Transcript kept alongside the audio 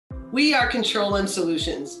We are Control+M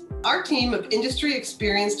Solutions. Our team of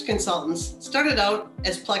industry-experienced consultants started out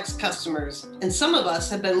as Plex customers, and some of us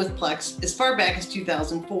have been with Plex as far back as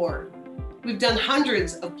 2004. We've done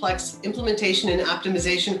hundreds of Plex implementation and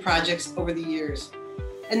optimization projects over the years,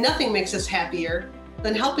 and nothing makes us happier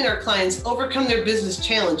than helping our clients overcome their business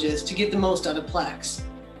challenges to get the most out of Plex.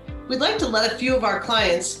 We'd like to let a few of our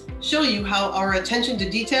clients show you how our attention to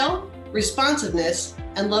detail, responsiveness,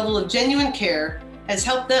 and level of genuine care has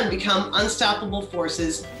helped them become unstoppable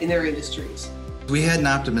forces in their industries. We had an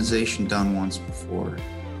optimization done once before.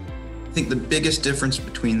 I think the biggest difference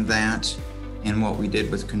between that and what we did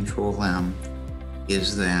with Control+M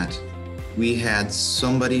is that we had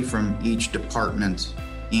somebody from each department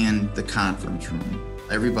in the conference room,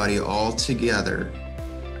 everybody all together,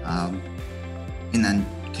 and then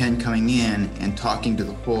Ken coming in and talking to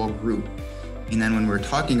the whole group. And then when we're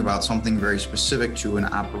talking about something very specific to an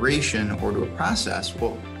operation or to a process,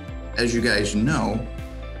 well, as you guys know,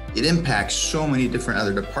 it impacts so many different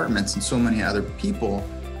other departments and so many other people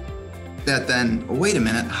that then, oh, wait a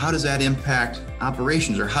minute, how does that impact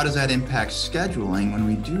operations, or how does that impact scheduling when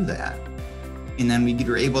we do that? And then we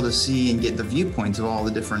were able to see and get the viewpoints of all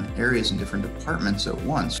the different areas and different departments at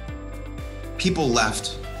once. People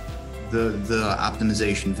left the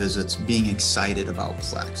optimization visits being excited about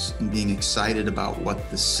Plex and being excited about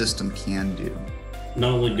what the system can do.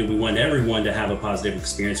 Not only do we want everyone to have a positive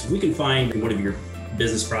experience, we can find one of your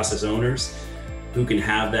business process owners who can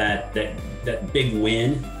have that big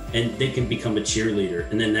win, and they can become a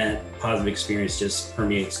cheerleader, and then that positive experience just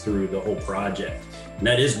permeates through the whole project. And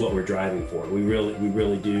that is what we're driving for. We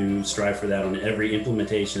really do strive for that on every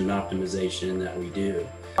implementation and optimization that we do.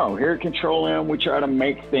 Oh, here at Control+M, we try to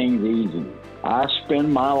make things easy. I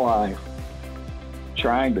spend my life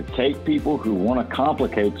trying to take people who want to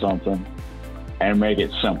complicate something and make it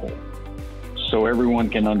simple so everyone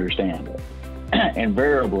can understand it.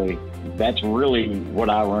 Invariably, that's really what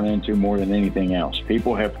I run into more than anything else.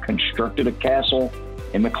 People have constructed a castle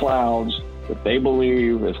in the clouds that they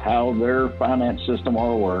believe is how their finance system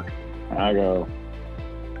ought to work. And I go,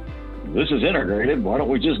 this is integrated. Why don't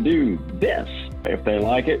we just do this? If they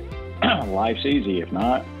like it, life's easy. If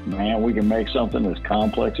not, man, we can make something as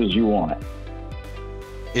complex as you want it.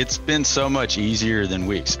 It's been so much easier than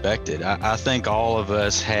we expected. I think all of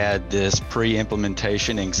us had this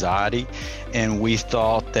pre-implementation anxiety, and we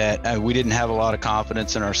thought that we didn't have a lot of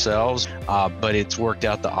confidence in ourselves, but it's worked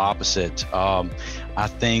out the opposite. I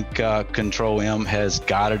think Control+M has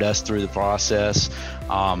guided us through the process.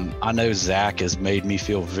 I know Zach has made me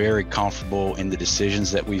feel very comfortable in the decisions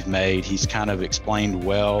that we've made. He's kind of explained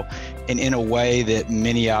well, and in a way that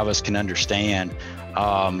many of us can understand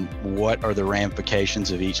what are the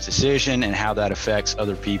ramifications of each decision and how that affects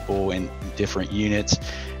other people in different units,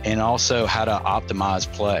 and also how to optimize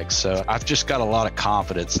Plex. So I've just got a lot of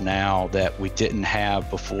confidence now that we didn't have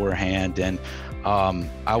beforehand, and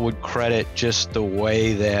I would credit just the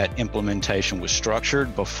way that implementation was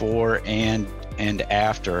structured before and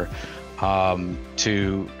after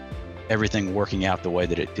to everything working out the way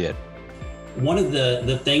that it did. One of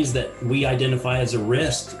the things that we identify as a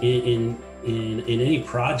risk in any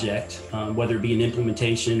project, whether it be an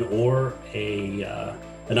implementation or an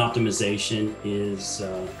optimization,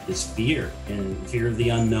 is fear, and fear of the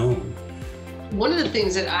unknown. One of the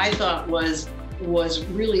things that I thought was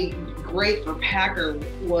really great for Packer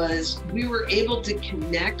was we were able to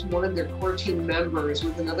connect one of their core team members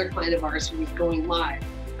with another client of ours who was going live.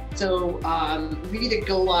 So we did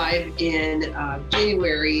go live in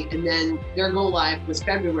January, and then their go live was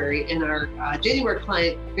February, and our January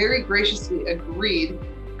client very graciously agreed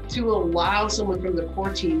to allow someone from the core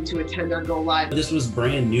team to attend our go live. This was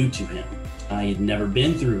brand new to him. He had never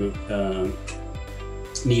been through an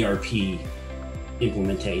ERP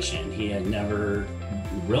implementation. He had never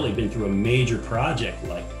really been through a major project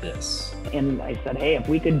like this. And I said, hey, if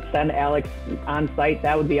we could send Alex on site,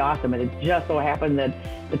 that would be awesome. And it just so happened that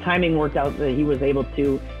the timing worked out that he was able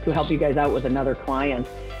to help you guys out with another client.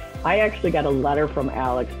 I actually got a letter from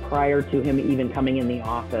Alex prior to him even coming in the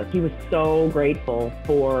office. He was so grateful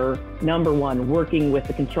for, number one, working with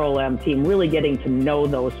the Control+M team, really getting to know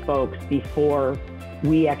those folks before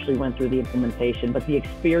we actually went through the implementation. But the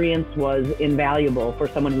experience was invaluable for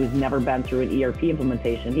someone who's never been through an ERP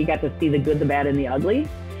implementation. He got to see the good, the bad, and the ugly.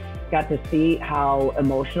 Got to see how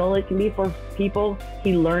emotional it can be for people.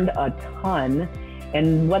 He learned a ton.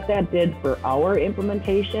 And what that did for our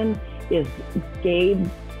implementation is gave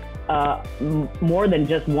more than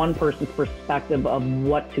just one person's perspective of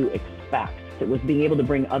what to expect. It was being able to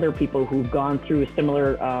bring other people who've gone through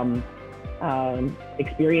similar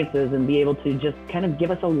experiences and be able to just kind of give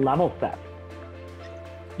us a level set.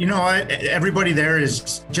 You know what? Everybody there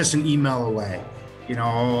is just an email away. You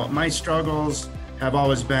know, my struggles have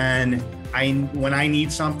always been, when I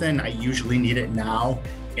need something, I usually need it now.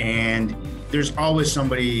 And there's always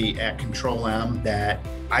somebody at Control+M that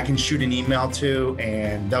I can shoot an email to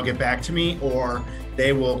and they'll get back to me, or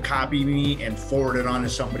they will copy me and forward it on to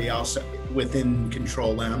somebody else within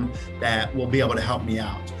Control+M that will be able to help me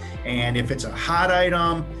out. And if it's a hot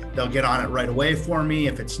item, they'll get on it right away for me.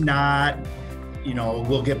 If it's not, you know,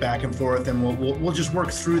 we'll get back and forth and we'll just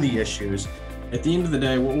work through the issues. At the end of the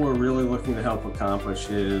day, what we're really looking to help accomplish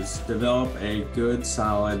is develop a good,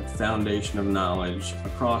 solid foundation of knowledge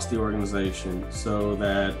across the organization so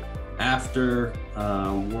that after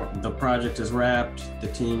the project is wrapped, the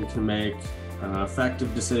team can make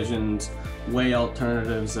effective decisions, weigh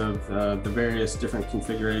alternatives of the various different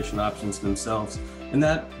configuration options themselves. And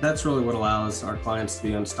that's really what allows our clients to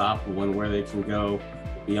be unstoppable and where they can go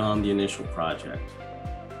beyond the initial project.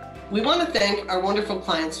 We want to thank our wonderful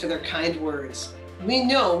clients for their kind words. We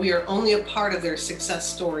know we are only a part of their success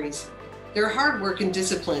stories. Their hard work and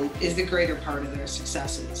discipline is the greater part of their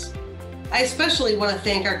successes. I especially want to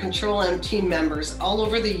thank our Control+M team members all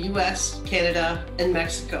over the US, Canada, and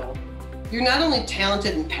Mexico. You're not only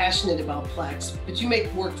talented and passionate about Plex, but you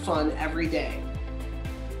make work fun every day.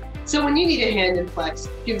 So when you need a hand in Plex,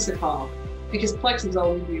 give us a call, because Plex is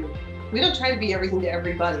all we do. We don't try to be everything to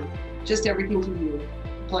everybody, just everything to you,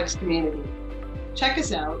 the Plex community. Check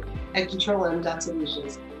us out at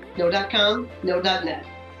controlm.solutions. No .com, no .net,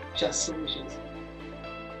 just solutions.